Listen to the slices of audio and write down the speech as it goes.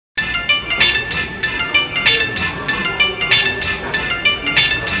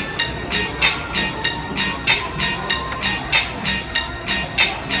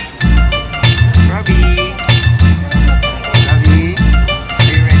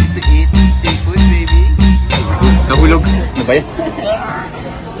ba yan?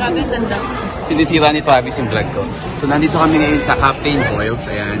 Grabe, ganda. Sinisira ni Travis yung vlog ko. So, nandito kami ngayon sa Captain Boils.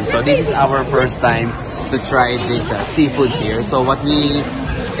 Ayan. So, this is our first time to try this seafoods here. So, what we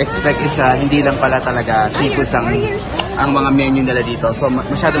expect is hindi lang pala talaga seafoods ang mga menu nila dito. So,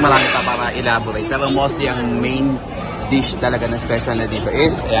 masyadong marami pa para elaborate. Pero mostly ang main dish talaga na special na dito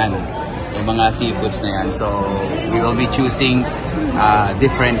is, ayan, yung mga seafoods na yan. So, we will be choosing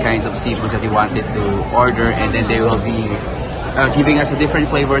different kinds of seafoods that we wanted to order, and then they will be giving us a different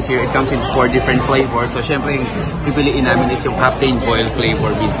flavors here. It comes in 4 different flavors. So, syempre, yung pipiliin namin is yung Captain Boil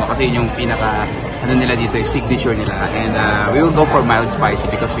flavor mismo. Kasi yun yung pinaka, ano nila dito, is signature nila. And we will go for mild spicy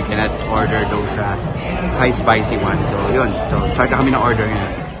because we cannot order those high spicy ones. So, yun. So, start na kami na order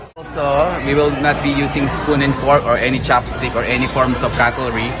ngayon. Also, we will not be using spoon and fork or any chopstick or any forms of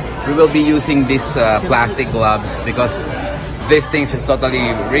cutlery. We will be using these plastic gloves because these things will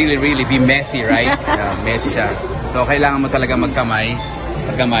totally, really be messy, right? Messy siya. So, kailangan mo talaga magkamay.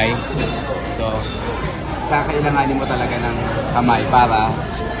 So, kakailanganin mo talaga ng kamay para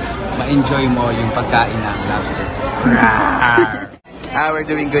ma-enjoy mo yung pagkain ng lobster. We're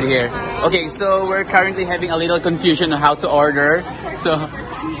doing good here. Okay, so we're currently having a little confusion on how to order. So,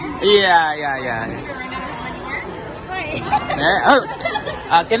 yeah.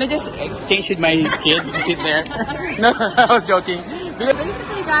 Can I just exchange with my kid to sit there? No, I was joking.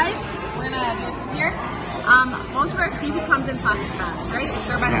 Basically, guys, we're gonna do it here. Most of our seafood comes in plastic bags, right? It's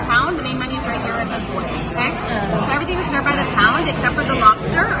served by the pound. The main menu is right here where it says boils, okay? So everything is served by the pound except for the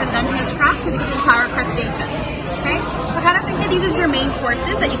lobster or the Dungeness crab because you get the entire crustacean, okay? So kind of think of these as your main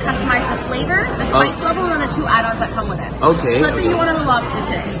courses that you customize the flavor, the spice level, and then the 2 add-ons that come with it. Okay. So let's say you wanted a lobster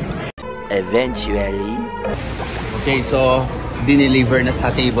today. Eventually. Okay, so dineliver na sa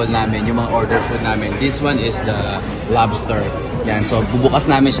table namin yung mga order food namin. This one is the lobster. Yan, so bubukas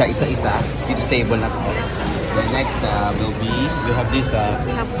namin siya isa-isa dito sa table na to. The next will be, we have this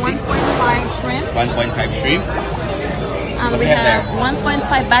We have 1.5 shrimp. 1.5 shrimp. We have 1.5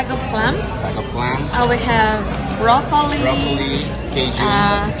 bag of clams. Bag of clams. We have broccoli,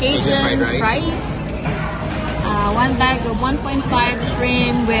 Cajun fried rice. 1 bag of 1.5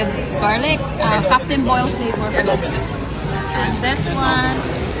 shrimp with garlic, Captain Boil flavor. And this one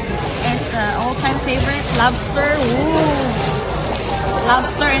is the all-time favorite, lobster. Ooh,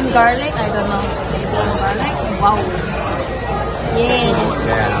 lobster and garlic. I don't know. Garlic. Wow.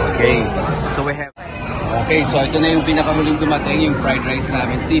 Yeah. Okay. So we have. Okay, so ito na yung pinakahuling dumating, yung fried rice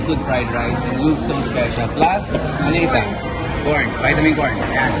namin, seafood fried rice, and looks so special. Plus, ano isa? Corn, vitamin corn.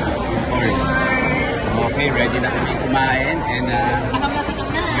 Ayan, corn. Okay, ready na kami kumain, and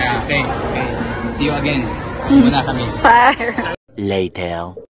yeah, okay. See you again. Muna kami.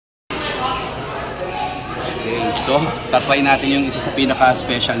 Later. Okay, so tapay natin yung isa sa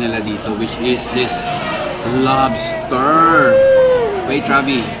pinaka-special nila dito, which is this lobster. Wait,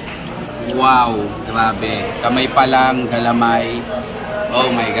 Ravi. Wow, grabe. Kamay pa lang, galamay. Oh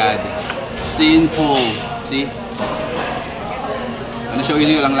my God. Sinful. See? Gonna show it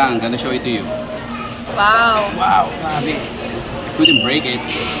to you lang. Gonna show it to you. Wow. Wow, grabe. I couldn't break it.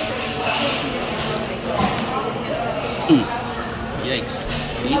 Yikes.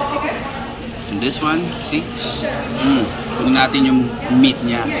 See? And this one, see? Kunin natin yung meat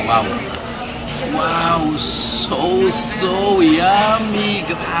niya. Wow. Wow, so yummy.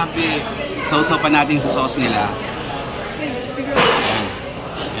 Grabe. Sausaw pa natin sa sauce nila.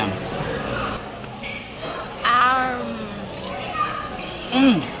 Ayan.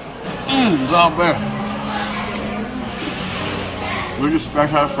 Grabe. Really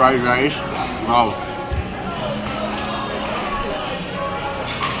special fried rice. Wow.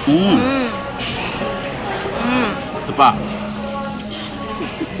 Ito pa.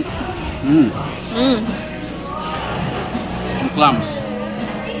 Yung clams.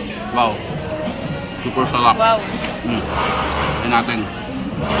 Wow. Super sarap. Wow. Yan natin.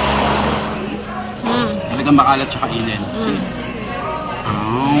 Talagang makalat tsaka inin.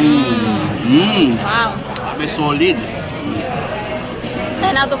 Wow. Sabi solid.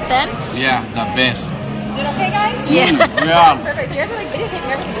 10 out of 10? Yeah, the best. Is it okay, guys? Yeah. Yeah. Perfect. You guys are like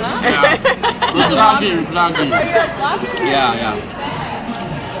videotaping everything, huh? Yeah. Vlogging. Are you guys vlogging? Yeah.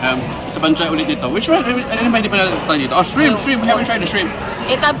 Isa pang try ulit dito. Which one? Ano ba hindi pa natin try dito? Oh, shrimp. We haven't tried the shrimp.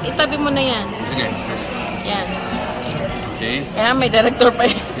 Itabi mo na yan. Sige. Yan. Okay. Kaya may director pa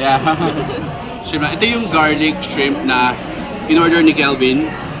yan. Yeah. Shrimp na. Ito yung garlic shrimp na in-order ni Kelvin.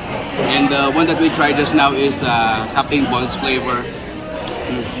 And the one that we tried just now is Captain Boil's flavor.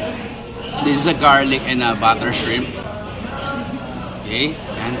 This is a garlic and a butter shrimp. Okay.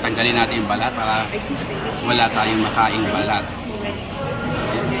 Yan. Tanggalin natin yung balat para wala tayong makaing balat.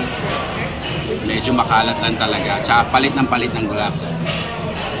 Medyo makalat lang talaga. Tsaka palit ng gloves.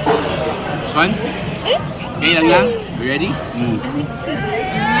 This one? Okay lang. You ready?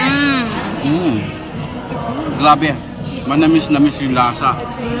 Grabe. Manamis-namis yung lasa.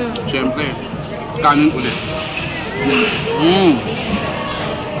 Siyempre, kanin ulit.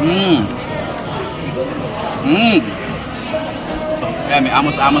 Kaya may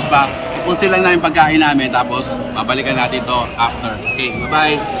amos-amos pa. Ipunsin lang namin pagkain namin, tapos babalikan natin to after. Okay,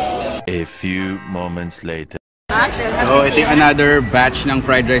 bye-bye! A few moments later. So, ito yung another batch ng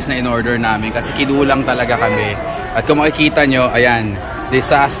fried rice na in-order namin kasi kinulang talaga kami. At kung makikita nyo, ayan,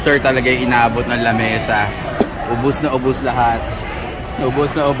 disaster talaga yung inaabot ng lamesa. Ubus na ubus lahat.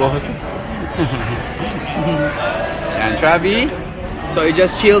 Ubus na ubus. Ayan, Travi. So, you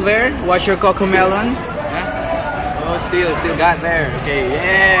just chill there, watch your cocomelon. Oh, still got there. Okay,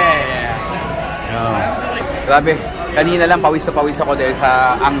 yeah! Oh. Grabe, kanina lang pawis na pawis ako dahil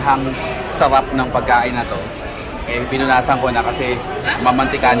sa anghang sarap ng pagkain na to. Eh, pinunasan ko na kasi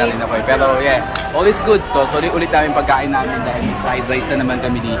mamantika na rin ako eh. Pero yeah, all is good to. Tuloy ulit namin pagkain namin dahil fried rice na naman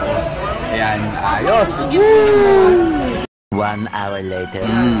kami dito. Ayan, ayos! 1 hour later.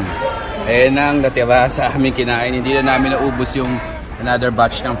 Ayan ang natira sa aming kinain. Hindi na namin naubos yung another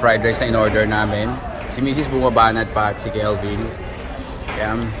batch ng fried rice na in-order namin. Si Mrs. bumabanat pa at si Kelvin.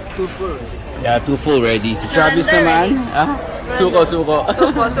 Ayan. Too full. Yeah, too full ready. Si Travis naman. Suko.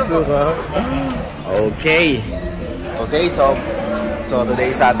 Okay, so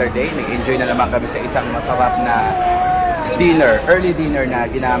today is Saturday. Nag-enjoy na naman kami sa isang masarap na dinner, early dinner na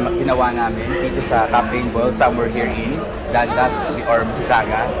ginawa namin dito sa Captain Boil, somewhere here in Dallas or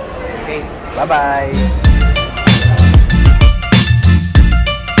Mississauga. Okay, bye-bye!